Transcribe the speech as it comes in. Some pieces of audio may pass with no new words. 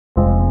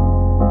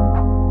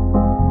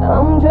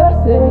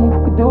just saying you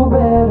could do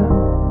better.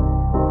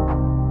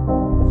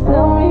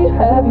 Tell me,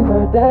 have you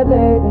heard that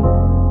lately?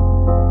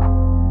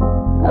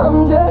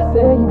 I'm just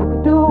saying you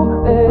could do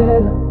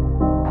better,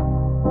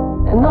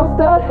 and I'll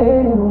start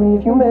hating only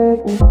if you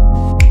make me.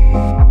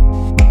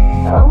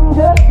 I'm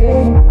just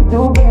saying you could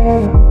do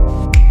better.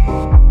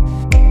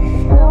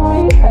 Tell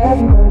me, have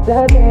you heard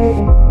that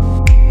lately?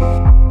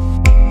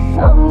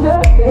 I'm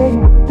just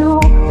saying you could do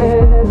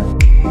better,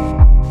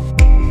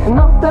 and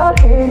I'll start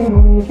hating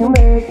only if you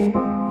make me.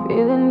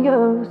 Feeling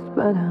used,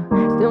 but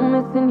I'm still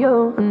missing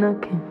you, and I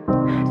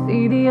can't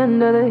see the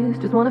end of this.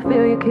 Just wanna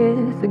feel your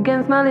kiss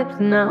against my lips,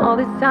 and now all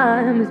this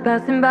time is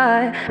passing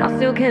by. I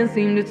still can't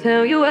seem to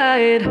tell you why.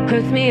 It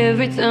hurts me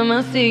every time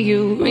I see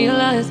you,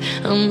 realize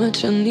how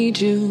much I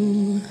need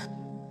you.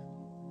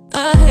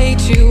 I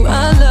hate you,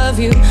 I love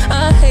you,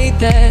 I hate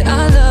that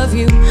I love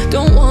you.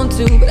 Don't want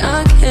to, but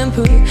I can't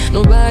put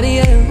nobody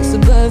else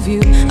above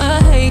you.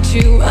 I hate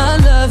you, I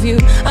love you,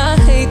 I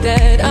hate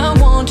that I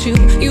want you.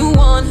 You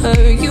want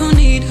her, you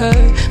need her,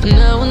 and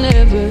I will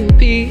never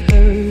be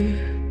her.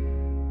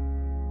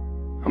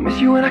 I miss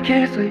you when I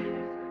can't sleep,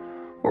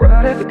 or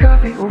out at the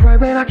coffee, or right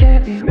when I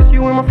can't leave. Miss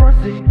you in my front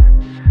seat,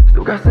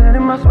 still got sand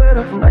in my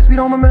sweater from nights we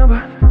don't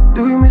remember.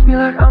 Do you miss me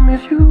like I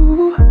miss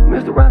you?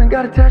 Messed around and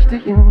got attached to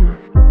you.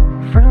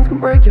 Friends can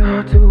break your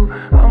heart too.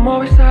 I'm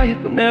always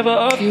tired, but never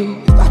of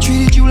you. If I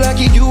treated you like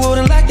you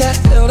wouldn't like that.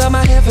 Held out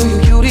my hand for you,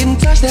 you didn't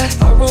touch that.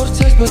 I wrote a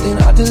text, but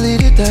then I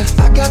deleted that.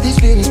 I got these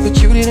feelings,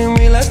 but you didn't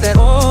realize that.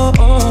 Oh,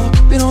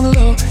 been on the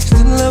low,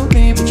 still in love with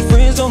me, but your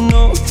friends don't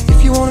know.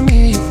 If you wanted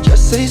me, you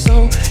just say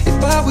so.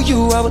 If I were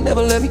you, I would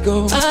never let me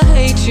go. I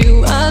hate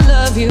you, I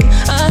love you,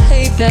 I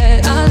hate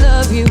that I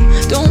love you.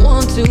 Don't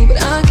want to,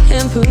 but I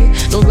can't put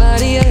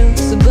nobody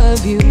else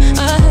above you.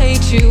 I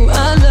hate you,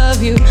 I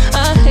love you,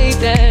 I hate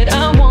that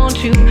I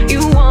want you.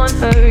 You want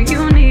her,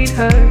 you need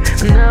her,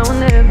 and I will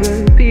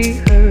never be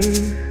her.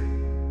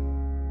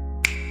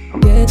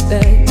 Get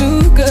that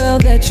new girl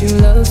that you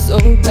love so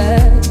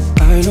bad.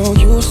 I know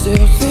you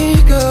still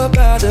think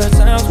about the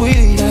times we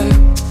had.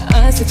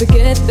 I said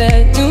forget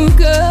that new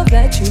girl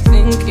that you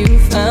think you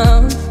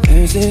found.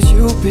 And since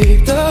you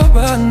picked up,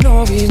 I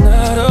know he's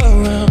not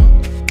around.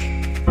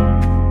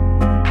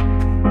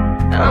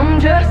 I'm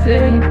just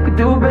saying you could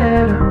do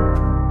better.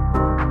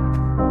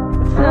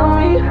 Tell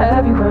me,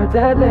 have you heard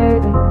that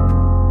lately?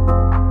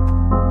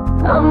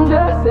 I'm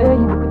just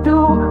saying you could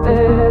do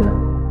better,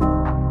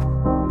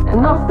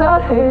 and I'll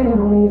start hating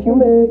only if you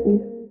make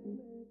me.